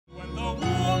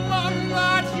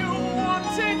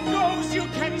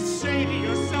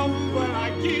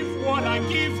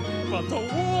But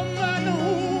the woman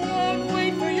who won't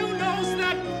wait for you knows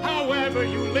that however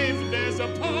you live, there's a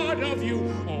part of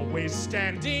you always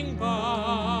standing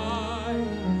by,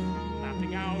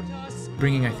 mapping out us.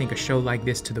 Bringing, I think, a show like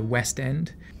this to the West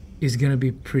End is going to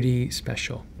be pretty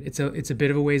special. It's a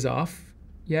bit of a ways off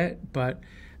yet, but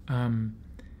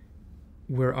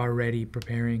we're already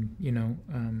preparing,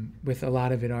 with a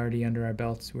lot of it already under our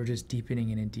belts. We're just deepening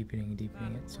it and deepening and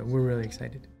deepening it. So we're really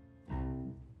excited.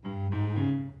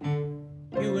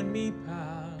 You and me,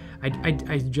 pal.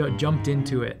 I jumped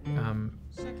into it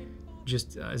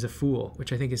just as a fool,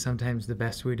 which I think is sometimes the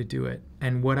best way to do it.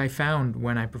 And what I found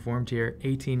when I performed here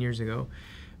 18 years ago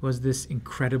was this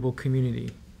incredible community,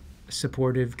 a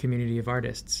supportive community of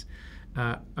artists,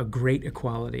 a great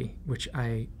equality, which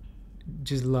I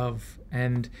just love.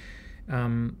 And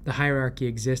the hierarchy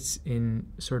exists in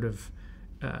sort of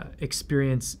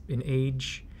experience in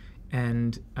age,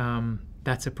 and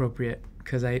that's appropriate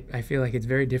because I feel like it's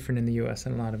very different in the US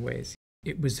in a lot of ways.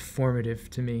 It was formative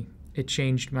to me. It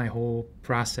changed my whole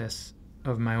process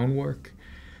of my own work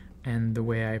and the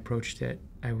way I approached it.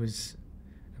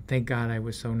 Thank God I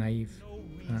was so naive.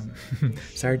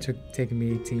 Sorry it took taking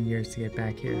me 18 years to get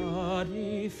back here. But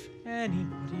if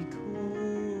anybody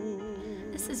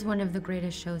could. This is one of the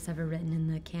greatest shows ever written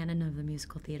in the canon of the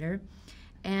musical theater.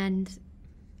 And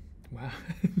wow.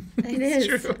 It is.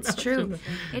 True. It's true.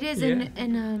 It is. Yeah.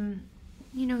 And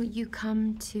you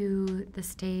come to the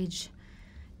stage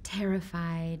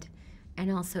terrified and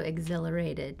also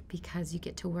exhilarated because you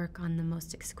get to work on the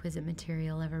most exquisite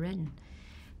material ever written.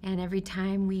 And every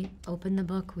time we open the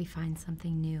book, we find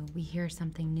something new. We hear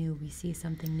something new. We see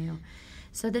something new.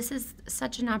 So this is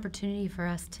such an opportunity for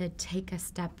us to take a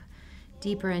step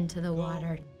deeper into the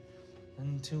water.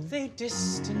 Until they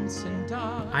distance and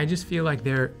die. I just feel like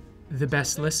they're the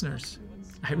best listeners.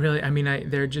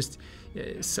 They're just,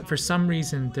 for some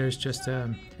reason, there's just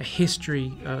a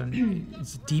history,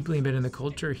 it's deeply embedded in the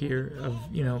culture here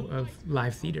of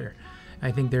live theater.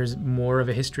 I think there's more of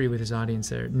a history with this audience.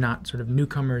 They're not sort of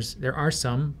newcomers. There are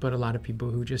some, but a lot of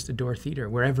people who just adore theater,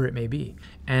 wherever it may be.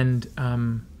 And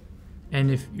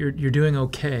if you're doing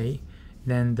okay,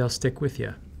 then they'll stick with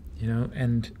you,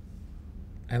 and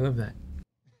I love that.